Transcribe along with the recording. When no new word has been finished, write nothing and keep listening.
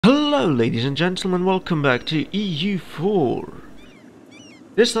Hello ladies and gentlemen, welcome back to EU4.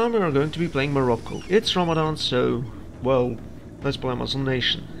 This time we are going to be playing Morocco. It's Ramadan, so, well, let's play Muslim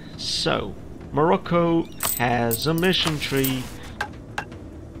Nation. So, Morocco has a mission tree.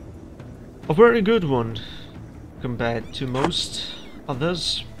 A very good one, compared to most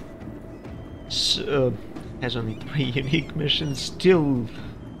others. Has only 3 unique missions, still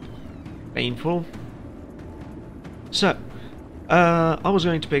painful. So, I was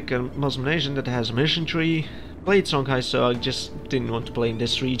going to pick a Muslim nation that has a mission tree. Played Songhai, so I just didn't want to play in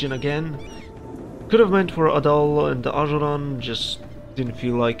this region again. Could have went for Adal and the Ajuran, just didn't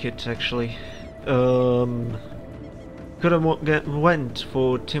feel like it actually. Could have went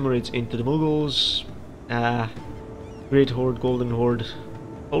for Timurids into the Mughals. Great Horde, Golden Horde.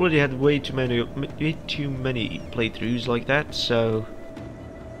 Already had way too many playthroughs like that, so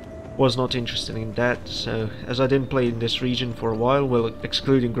was not interested in that. So as I didn't play in this region for a while, well,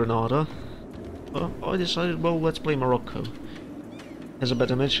 excluding Granada, I decided, well, let's play Morocco. Has a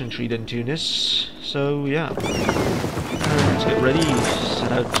better mission tree than Tunis, so yeah. Let's get ready,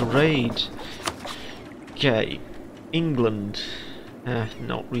 set out to raid. Okay, England.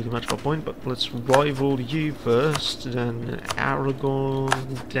 Not really much of a point, but let's rival you first, then Aragon,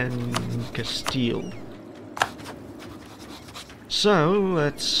 then Castile. So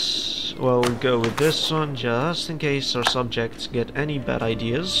let's, well, go with this one just in case our subjects get any bad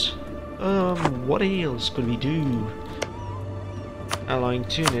ideas. What else could we do? Allying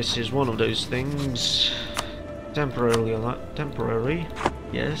Tunis is one of those things. Temporary,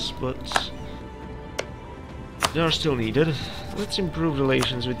 yes, but they are still needed. Let's improve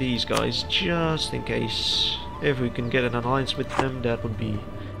relations with these guys just in case. If we can get an alliance with them, that would be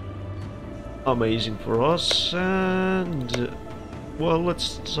amazing for us. And well,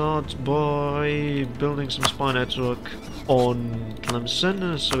 let's start by building some spy network on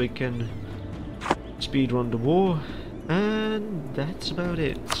Tlemcen so we can speedrun the war, and that's about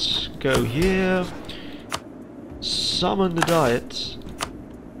it. Go here, summon the Diet.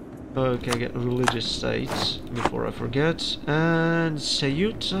 Okay, get religious states before I forget. And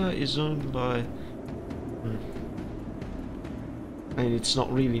Ceuta is owned by... I mean, it's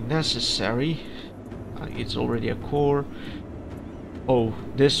not really necessary. It's already a core. Oh,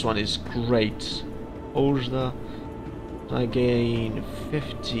 this one is great. Ojda. I gain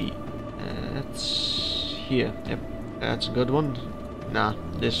 50. That's here. Yep, that's a good one. Nah,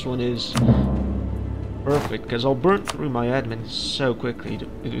 this one is perfect, because I'll burn through my admin so quickly.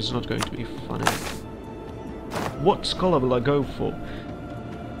 It is not going to be funny. What scholar will I go for?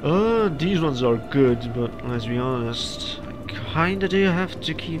 These ones are good, but let's be honest, I kinda do have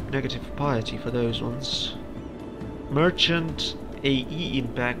to keep negative piety for those ones. Merchant, AE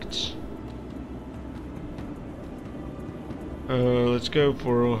impact. Let's go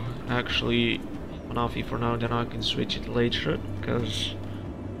for actually Hanafi for now, then I can switch it later, because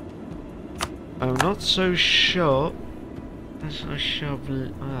I'm not so sure.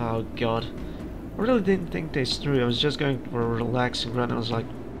 Oh god. I really didn't think this through. I was just going for a relaxing run and I was like,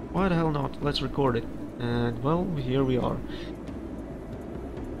 why the hell not? Let's record it. And well, here we are.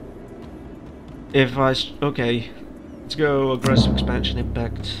 Okay, let's go aggressive expansion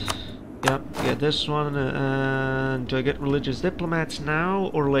impact. Yep, get this one. And do I get religious diplomats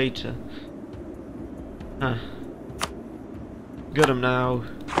now or later? Huh. Got them now.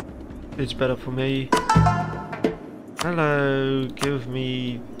 It's better for me. Hello, give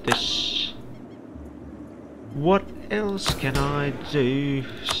me this. What else can I do?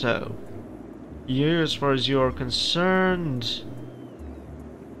 So, you, as far as you are concerned,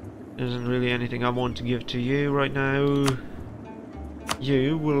 isn't really anything I want to give to you right now.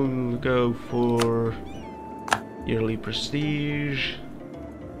 You will go for yearly prestige.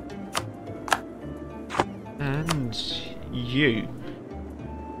 And you.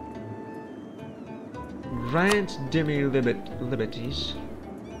 Grant demi liberties.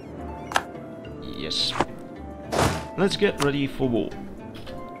 Yes. Let's get ready for war.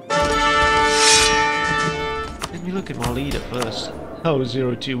 Let me look at my leader first. Oh,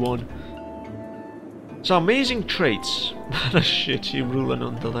 021. So amazing traits, but a shitty ruler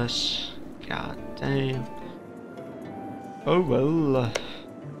nonetheless. God damn. Oh well.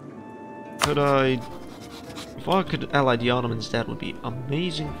 Could I... If I could ally the Ottomans, that would be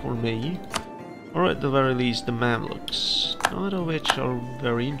amazing for me. Or at the very least the Mamluks, neither of which are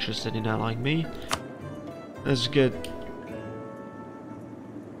very interested in allying me. Let's get...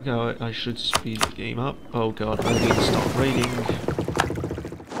 No, I should speed the game up. Oh god, I need to start raiding.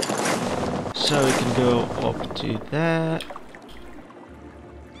 So we can go up to that.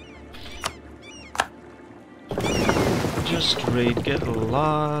 Just next raid get a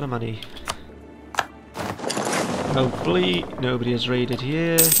lot of money. Hopefully nobody has raided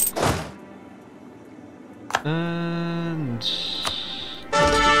here. And let's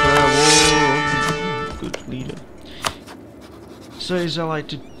declare war on good leader. Says ally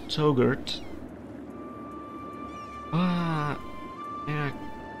to Togurt. Yeah,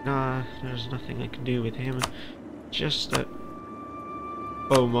 nah, there's nothing I can do with him. Just that.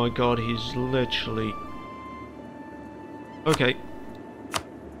 Oh my god, he's literally. Okay.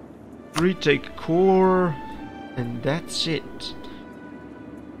 Retake core, and that's it.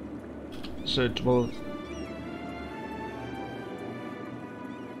 So it will.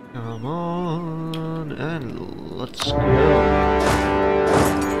 Come on, and let's go.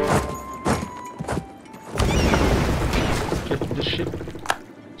 Get the ship.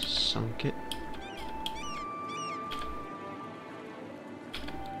 Sunk it.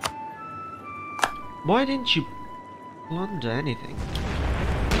 Why didn't you plunder anything?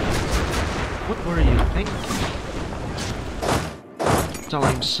 What were you thinking? Tell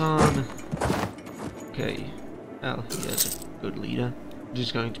him, son. Okay. Well, he has a good leader. It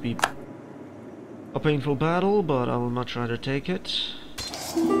is going to be a painful battle, but I will much rather take it.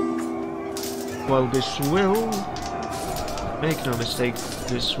 Well, this will, make no mistake,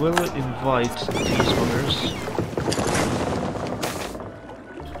 this will invite these buggers.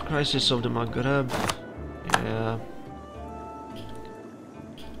 Crisis of the Maghreb. Yeah.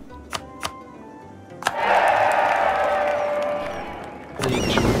 I need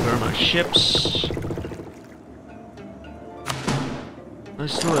to repair my ships. I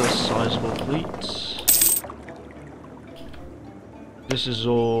still have a sizable fleet. This is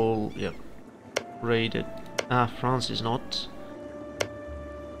all, yep, raided. France is not.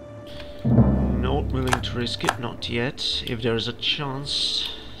 Not willing to risk it, not yet. If there is a chance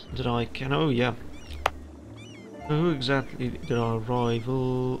that I can, oh yeah. Who exactly did I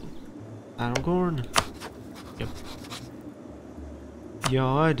rival? Aragorn? Yep. Yeah,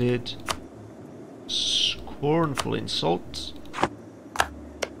 I did. Scornful insult.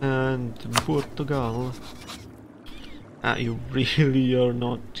 And Portugal. You really are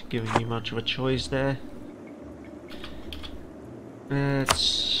not giving me much of a choice there.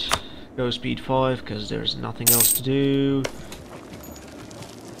 Let's go speed 5 because there's nothing else to do.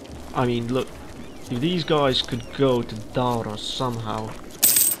 I mean, look, if these guys could go to Dara somehow,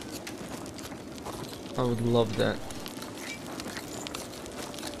 I would love that.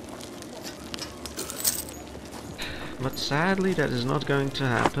 But sadly, that is not going to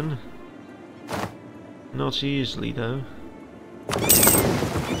happen. Not easily, though.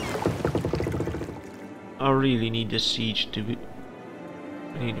 I really need the siege to be.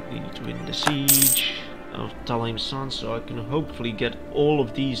 We need to win the siege of Talim San, so I can hopefully get all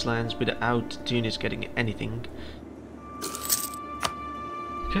of these lands without Tunis getting anything.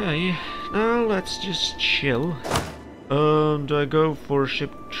 Okay, now let's just chill. Do I go for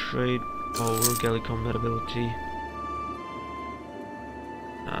ship trade power, galley compatibility?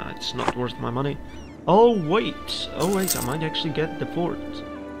 It's not worth my money. Oh wait, I might actually get the fort.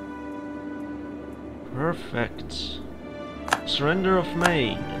 Perfect. Surrender of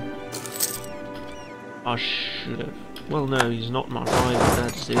Maine. I should have. Well, no, he's not my rival,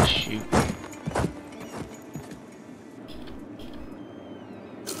 that's the issue.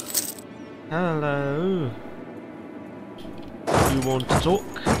 Hello. You want to talk?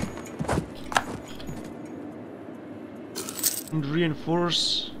 And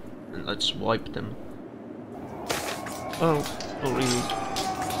reinforce? Let's wipe them. Oh, not really.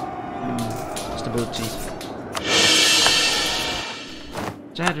 Stability.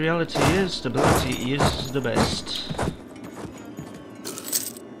 Sad reality is, stability is the best.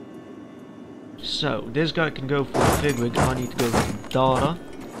 So, this guy can go for Figwig, I need to go for Dara.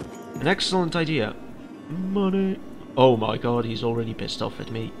 An excellent idea. Money. Oh my god, he's already pissed off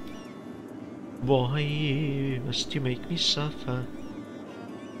at me. Why must you make me suffer?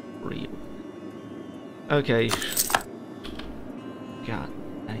 Real. Okay. God.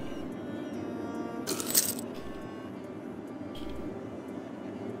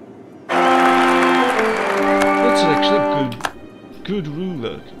 That's actually good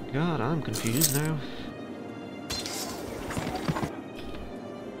ruler. God, I'm confused now.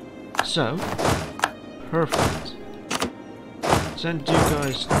 So, perfect. Send you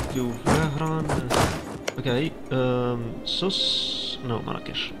guys to Vehran. Okay, Sus. No,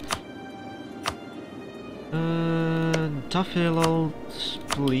 Marrakesh. Tafel,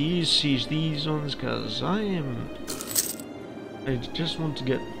 please seize these ones, cause I just want to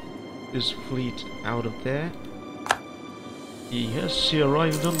get this fleet out of there. Yes, he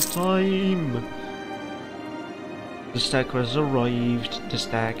arrived on time. The stack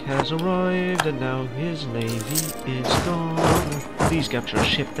has arrived, and now his navy is gone. Please capture a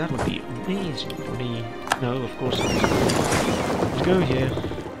ship, that would be amazing for me. No, of course not. Let's go here.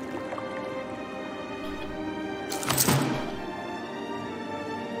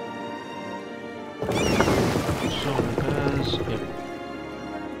 So repairs, yep.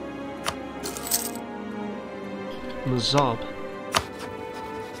 Mazab.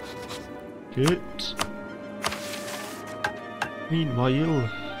 Good. Meanwhile,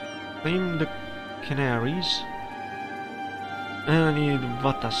 claim the Canaries. And I need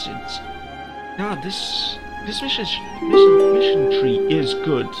Vatacids. Now this mission tree is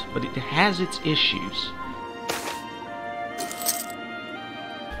good, but it has its issues.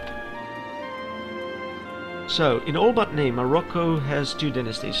 So, in all but name, Morocco has two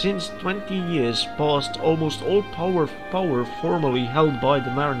dynasties. Since 20 years past, almost all power formerly held by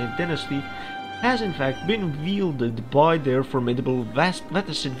the Marinid dynasty has in fact been wielded by their formidable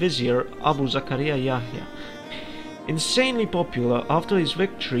Vattacid vizier Abu Zakaria Yahya. Insanely popular after his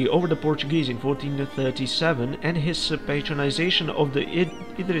victory over the Portuguese in 1437 and his patronization of the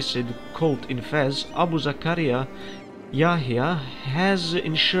Idrisid cult in Fez, Abu Zakaria Yahya has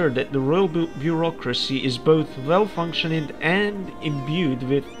ensured that the royal bureaucracy is both well-functioning and imbued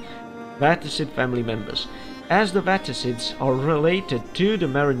with Vattacid family members. As the Vattacids are related to the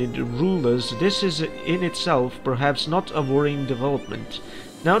Marinid rulers, this is in itself perhaps not a worrying development.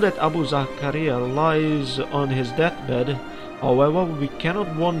 Now that Abu Zakaria lies on his deathbed, however, we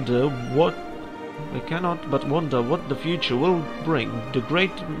cannot but wonder what the future will bring. The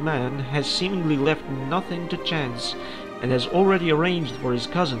great man has seemingly left nothing to chance, and has already arranged for his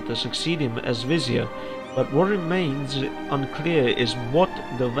cousin to succeed him as vizier. But what remains unclear is what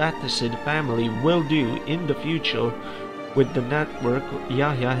the Vattacid family will do in the future with the network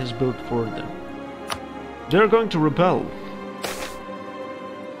Yahya has built for them. They're going to rebel.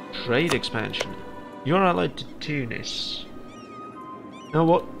 Trade expansion. You're allied to Tunis. Now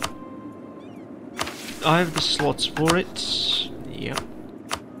what? I have the slots for it. Yep.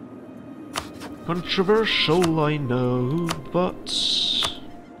 Controversial, I know, but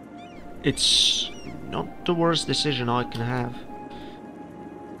it's not the worst decision I can have.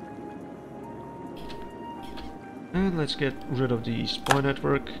 And let's get rid of the spy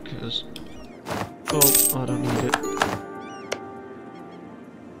network, because... oh, I don't need it.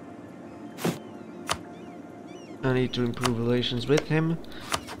 I need to improve relations with him.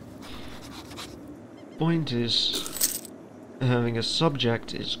 Point is, having a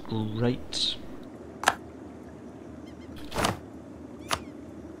subject is great.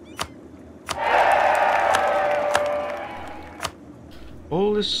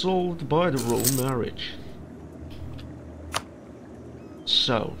 All is solved by the royal marriage.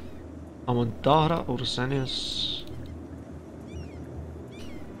 So, Amandara Orsanius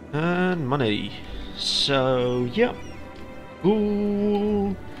and money. So, yeah.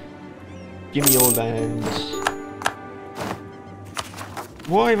 Cool. Give me your lands.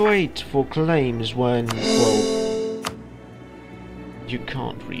 Why wait for claims when, well, you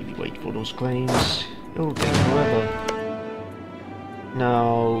can't really wait for those claims. It'll take forever.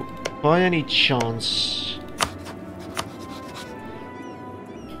 Now, by any chance...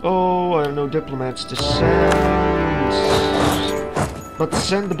 oh, I have no diplomats to send. But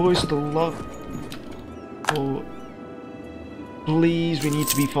send the boys to love. Oh, please, we need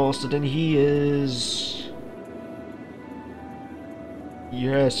to be faster than he is.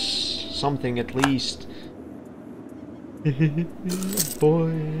 Yes, something at least.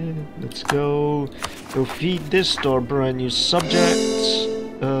 Boy, let's go. Go feed this to our brand new subjects.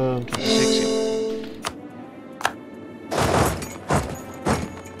 26, yeah.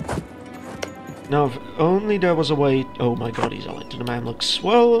 Now, if only there was a way... oh my god, he's allied to the Mamluks.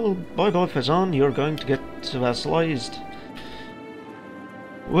 Well, bye-bye Fazan, you're going to get vassalized.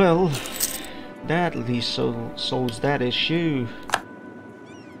 Well, that at least solves that issue.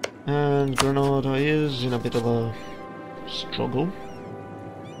 And Granada is in a bit of a struggle.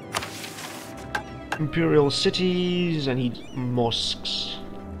 Imperial cities, I need mosques.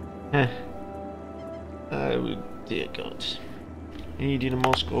 Heh. Oh dear god. I need either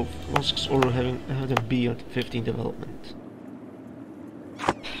mosques or have them be at 15 development.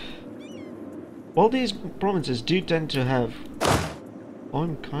 While these provinces do tend to have...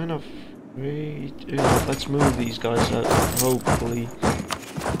 I'm kind of... wait... let's move these guys out, hopefully.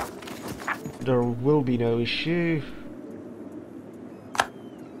 There will be no issue.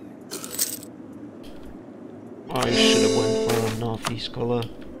 I should have went for a Nafi scholar.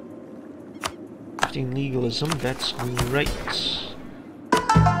 15 legalism, that's great.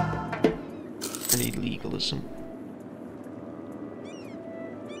 I need legalism.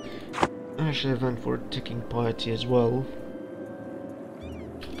 actually went for ticking piety as well.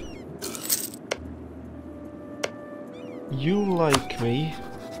 You like me,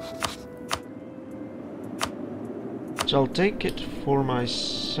 so I'll take it for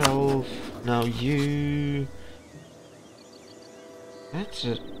myself. Now you... That's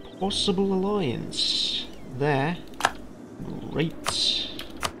a possible alliance there. Great.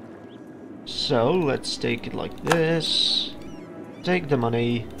 So let's take it like this. Take the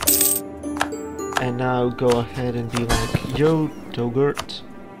money. And now go ahead and be like, yo, Togurt.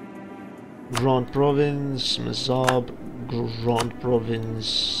 Grand Province, Mazab, Grand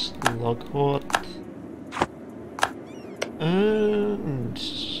Province, Loghot. And...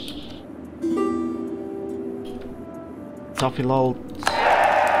 Tafilalt.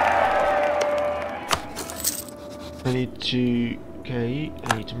 I need to... Okay,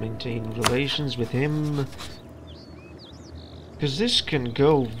 I need to maintain relations with him. Because this can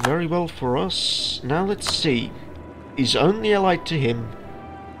go very well for us. Now let's see. He's only allied to him.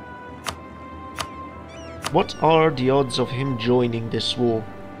 What are the odds of him joining this war?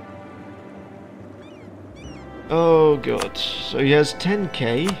 Oh god. So he has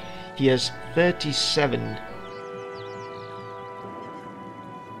 10k. He has 37.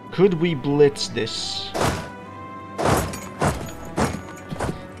 Could we blitz this?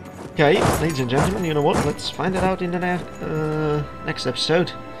 Okay, ladies and gentlemen, you know what? Let's find it out in the next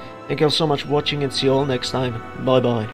episode. Thank you all so much for watching and see you all next time. Bye bye.